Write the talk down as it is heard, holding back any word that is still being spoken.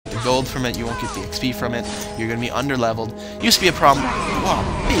gold from it, you won't get the XP from it, you're going to be under-leveled. Used to be a problem. Wow,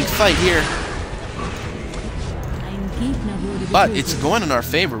 big fight here. But it's going in our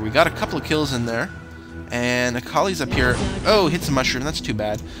favor. We got a couple of kills in there. And Akali's up here. Oh, hits a mushroom. That's too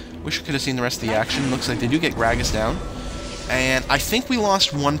bad. Wish I could have seen the rest of the action. Looks like they do get Gragas down. And I think we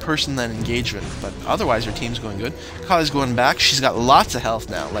lost one person in that engagement, but otherwise our team's going good. Akali's going back. She's got lots of health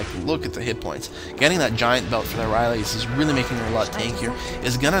now. Like, look at the hit points. Getting that giant belt for the Rileys is really making her a lot tankier.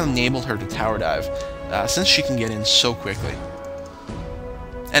 It's going to enable her to tower dive, since she can get in so quickly.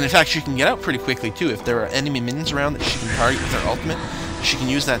 And in fact, she can get out pretty quickly too. If there are enemy minions around that she can target with her ultimate, she can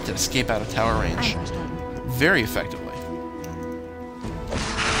use that to escape out of tower range very effectively.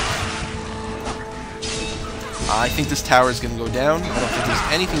 I think this tower is going to go down. I don't think there's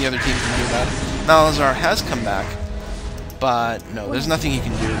anything the other team can do about it. Malazar has come back, but no, there's nothing he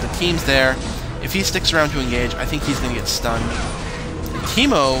can do. The team's there. If he sticks around to engage, I think he's going to get stunned.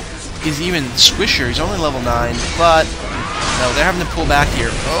 Teemo is even squishier. He's only level 9, but no, they're having to pull back here.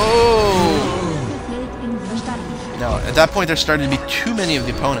 Oh! No, at that point there started to be too many of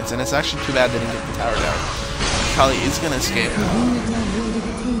the opponents, and it's actually too bad they didn't get the tower down. Akali is going to escape.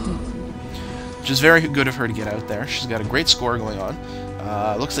 Which is very good of her to get out there. She's got a great score going on.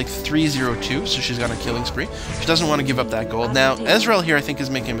 Looks like 3-0-2, so she's got a killing spree. She doesn't want to give up that gold. Now, Ezreal here I think is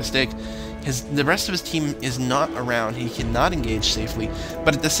making a mistake. The rest of his team is not around. He cannot engage safely,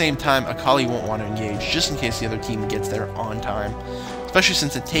 but at the same time, Akali won't want to engage, just in case the other team gets there on time. Especially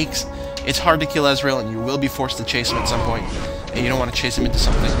since it's hard to kill Ezreal, and you will be forced to chase him at some point, and you don't want to chase him into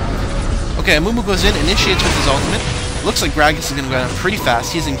something. Okay, Amumu goes in, initiates with his ultimate. Looks like Gragas is going to go down pretty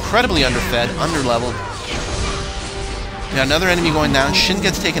fast. He's incredibly underfed, underleveled. Got another enemy going down. Shin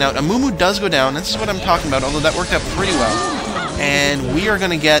gets taken out. Amumu does go down. This is what I'm talking about, although that worked out pretty well. And we are going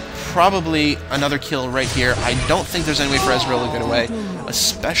to get probably another kill right here. I don't think there's any way for Ezreal to get away.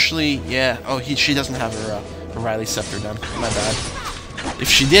 Especially, yeah. Oh, she doesn't have her Riley Scepter done. My bad. If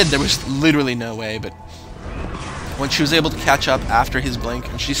she did, there was literally no way, but when she was able to catch up after his blink,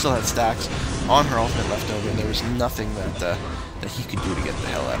 and she still had stacks on her ultimate left over, there was nothing that he could do to get the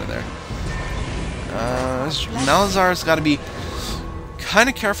hell out of there. Malazar's got to be kind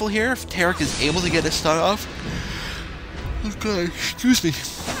of careful here if Tarek is able to get his stun off. Okay, excuse me.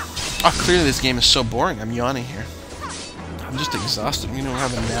 Oh, clearly this game is so boring. I'm yawning here. I'm just exhausted. I'm gonna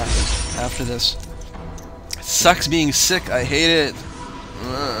have a nap after this. It sucks being sick. I hate it.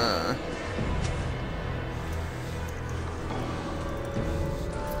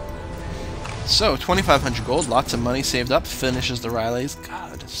 So, 2,500 gold, lots of money saved up, finishes the Rileys.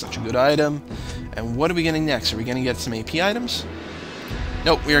 God, such a good item. And what are we getting next? Are we going to get some AP items?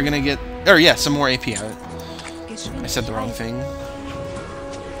 Nope, we are going to get... Or, yeah, some more AP items. I said the wrong thing.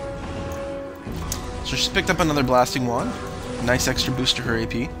 So she's picked up another Blasting Wand. Nice extra boost to her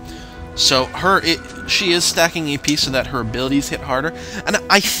AP. So, she is stacking AP so that her abilities hit harder. And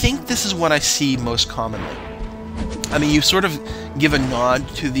I think this is what I see most commonly. I mean, you sort of give a nod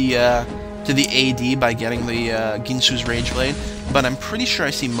to the AD by getting the Ginsu's Rage Blade, but I'm pretty sure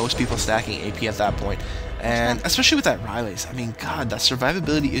I see most people stacking AP at that point. And especially with that Riley's, I mean, God, that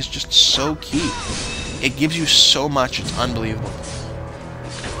survivability is just so key. It gives you so much, it's unbelievable.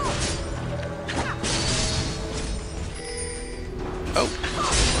 Oh,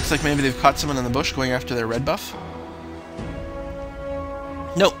 looks like maybe they've caught someone in the bush going after their red buff.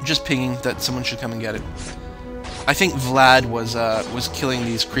 Nope, just pinging that someone should come and get it. I think Vlad was killing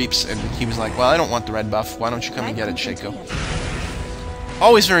these creeps, and he was like, well, I don't want the red buff. Why don't you come and get it, Shaco?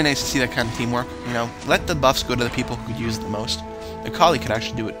 Always very nice to see that kind of teamwork, you know. Let the buffs go to the people who could use it the most. Akali could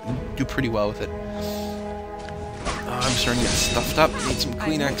actually do pretty well with it. Oh, I'm starting to get stuffed up. Need some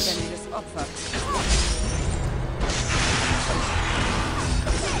Kleenex.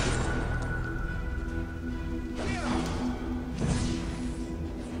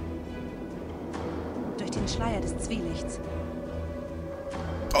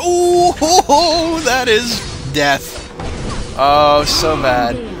 Oh, that is death. Oh, so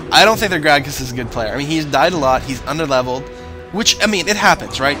bad. I don't think their Gragas is a good player. I mean, he's died a lot. He's underleveled. Which, I mean, it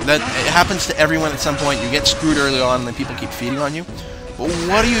happens, right? It happens to everyone at some point. You get screwed early on and then people keep feeding on you. But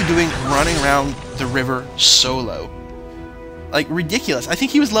what are you doing running around the river solo? Like, ridiculous. I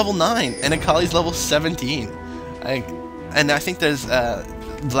think he was level 9 and Akali's level 17. And I think there's,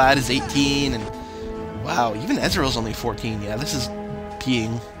 Vlad is 18 and... Wow, even Ezreal's only 14. Yeah, this is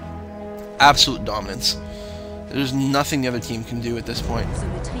being absolute dominance. There's nothing the other team can do at this point.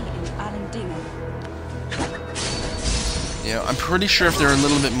 You know, I'm pretty sure if they're a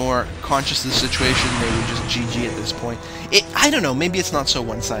little bit more conscious of the situation, they would just GG at this point. I don't know, maybe it's not so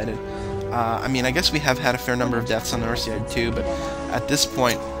one-sided. I mean, I guess we have had a fair number of deaths on our side too, but at this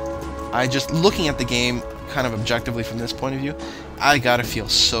point, I just, looking at the game kind of objectively from this point of view, I gotta feel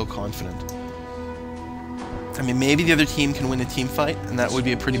so confident. I mean, maybe the other team can win a team fight, and that would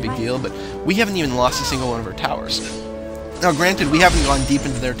be a pretty big deal, but we haven't even lost a single one of our towers. Now, granted, we haven't gone deep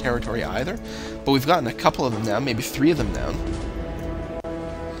into their territory either, but we've gotten a couple of them down, maybe 3 of them down.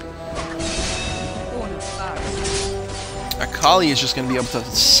 Akali is just going to be able to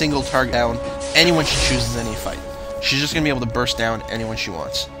single target down anyone she chooses in any fight. She's just going to be able to burst down anyone she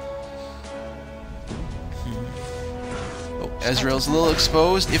wants. Oh, Ezreal's a little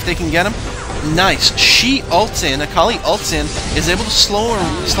exposed. If they can get him, nice. She ults in. Akali ults in, is able to slow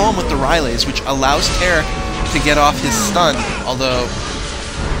him with the Rylays, which allows Tarek to get off his stun. Although,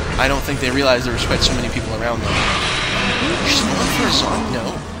 I don't think they realize there was quite so many people around them. She's going for a song? No.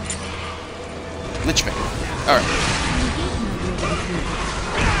 Lichbane. Alright.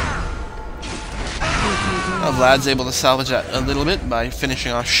 Vlad's able to salvage that a little bit by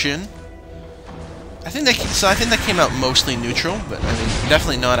finishing off Shin. I think that came out mostly neutral, but I mean,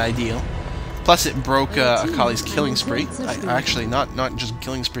 definitely not ideal. Plus, it broke Akali's killing spree. Actually, not just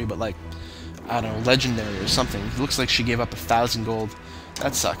killing spree, but like, I don't know, legendary or something. It looks like she gave up 1,000 gold.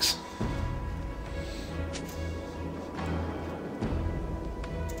 That sucks.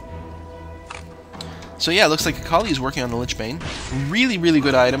 So yeah, it looks like Akali is working on the Lichbane. Really, really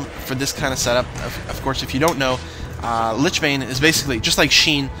good item for this kind of setup. Of course, if you don't know, Lichbane is basically, just like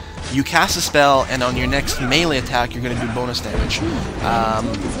Sheen, you cast a spell, and on your next melee attack, you're going to do bonus damage.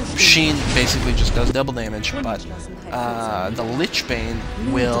 Sheen basically just does double damage, but the Lichbane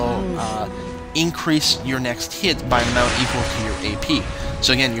will increase your next hit by an amount equal to your AP.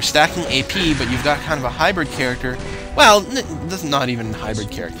 So again, you're stacking AP, but you've got kind of a hybrid character. Well, that's not even a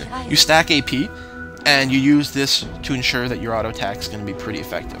hybrid character. You stack AP, and you use this to ensure that your auto attack is going to be pretty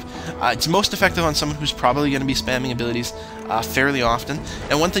effective. It's most effective on someone who's probably going to be spamming abilities fairly often.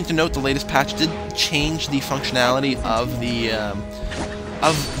 And one thing to note, the latest patch did change the functionality of the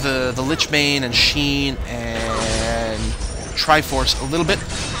Lichbane and Sheen and Triforce a little bit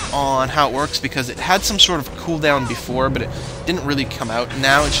on how it works, because it had some sort of cooldown before, but it didn't really come out.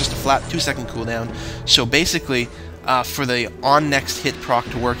 Now it's just a flat 2-second cooldown. So basically, for the on next hit proc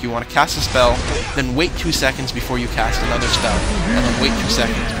to work, you want to cast a spell, then wait 2 seconds before you cast another spell, and then wait 2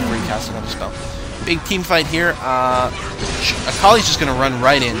 seconds before you cast another spell. Big team fight here. Akali's just going to run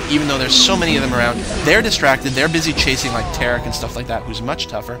right in, even though there's so many of them around. They're distracted, they're busy chasing like Tarek and stuff like that, who's much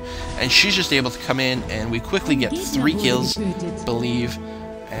tougher, and she's just able to come in, and we quickly get 3 kills, believe.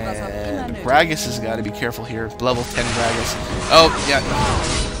 And Gragas has got to be careful here. Level 10 Gragas. Oh, yeah.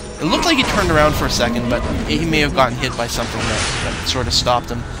 It looked like he turned around for a second, but he may have gotten hit by something that sort of stopped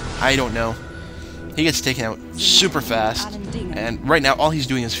him. I don't know. He gets taken out super fast, and right now all he's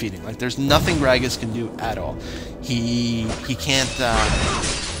doing is feeding. Like, there's nothing Gragas can do at all. He can't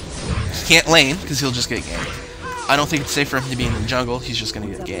lane, because he'll just get ganked. I don't think it's safe for him to be in the jungle. He's just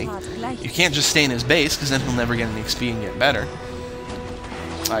going to get ganked. You can't just stay in his base, because then he'll never get any XP and get better.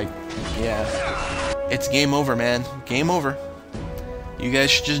 Like, yeah. It's game over, man. Game over. You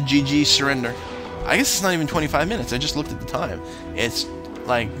guys should just GG surrender. I guess it's not even 25 minutes. I just looked at the time. It's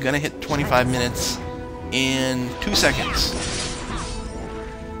like gonna hit 25 minutes in 2 seconds.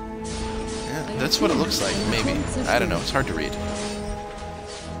 Yeah, that's what it looks like, maybe. I don't know. It's hard to read.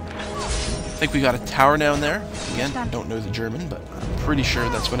 I think we got a tower down there. Again, I don't know the German, but I'm pretty sure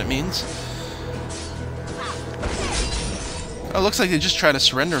that's what it means. Oh, it looks like they just tried a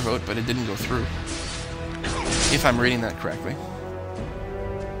surrender vote, but it didn't go through. If I'm reading that correctly.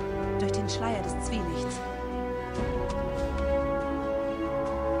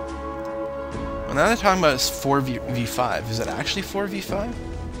 Well, now they're talking about it's 4v5. Is it actually 4v5?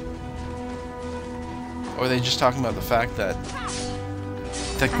 Or are they just talking about the fact that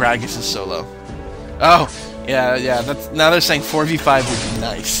Gragas is solo? Oh, yeah. Now they're saying 4v5 would be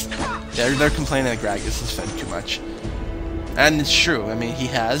nice. They're complaining that Gragas has fed too much. And it's true. I mean,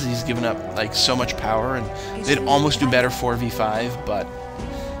 he's given up like so much power, and they'd almost do better 4v5, but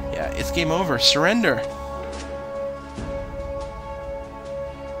yeah, it's game over. Surrender.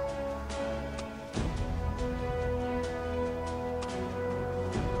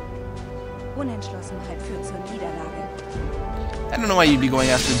 I don't know why you'd be going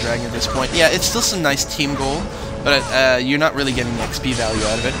after the dragon at this point. Yeah, it's still some nice team goal, but you're not really getting the XP value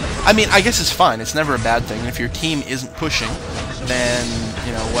out of it. I mean, I guess it's fine. It's never a bad thing. And if your team isn't pushing, then,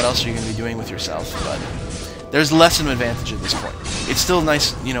 you know, what else are you going to be doing with yourself? But there's less of an advantage at this point. It's still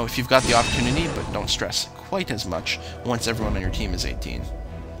nice, you know, if you've got the opportunity, but don't stress quite as much once everyone on your team is 18.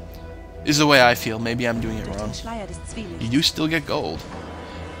 Is the way I feel. Maybe I'm doing it wrong. You do still get gold.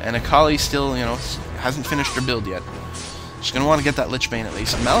 And Akali still, you know, hasn't finished her build yet. She's going to want to get that Lich Bane at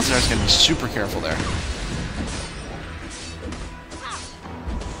least. Malazar's going to be super careful there.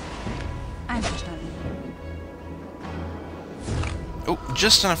 Oh,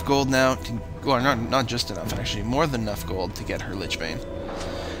 just enough gold now to... Well, not just enough, actually. More than enough gold to get her Lich Bane.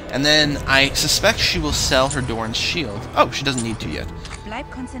 And then I suspect she will sell her Doran's Shield. Oh, she doesn't need to yet.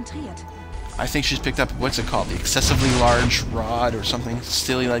 I think she's picked up, what's it called? The excessively large rod or something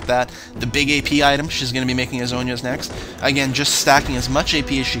silly like that. The big AP item she's going to be making as Zhonya's next. Again, just stacking as much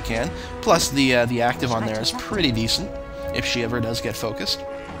AP as she can. Plus, the active on there is pretty decent, if she ever does get focused.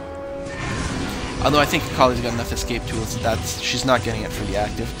 Although I think Akali's got enough escape tools that she's not getting it for the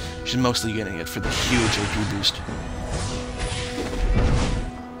active. She's mostly getting it for the huge AP boost.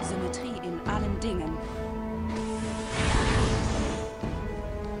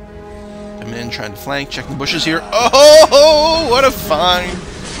 Coming in, trying to flank, checking the bushes here. Oh, what a find!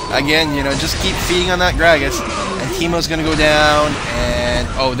 Again, you know, just keep feeding on that Gragas. And Teemo's gonna go down, and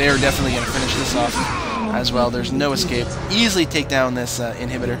oh, they're definitely gonna finish this off as well. There's no escape. Easily take down this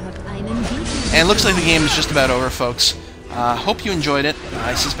inhibitor. And it looks like the game is just about over, folks. Hope you enjoyed it.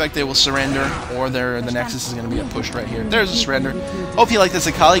 I suspect they will surrender, or the Nexus is going to be pushed right here. There's a surrender. Hope you like this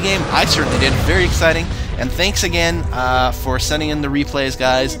Akali game. I certainly did. Very exciting. And thanks again for sending in the replays,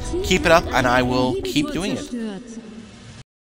 guys. Keep it up, and I will keep doing it.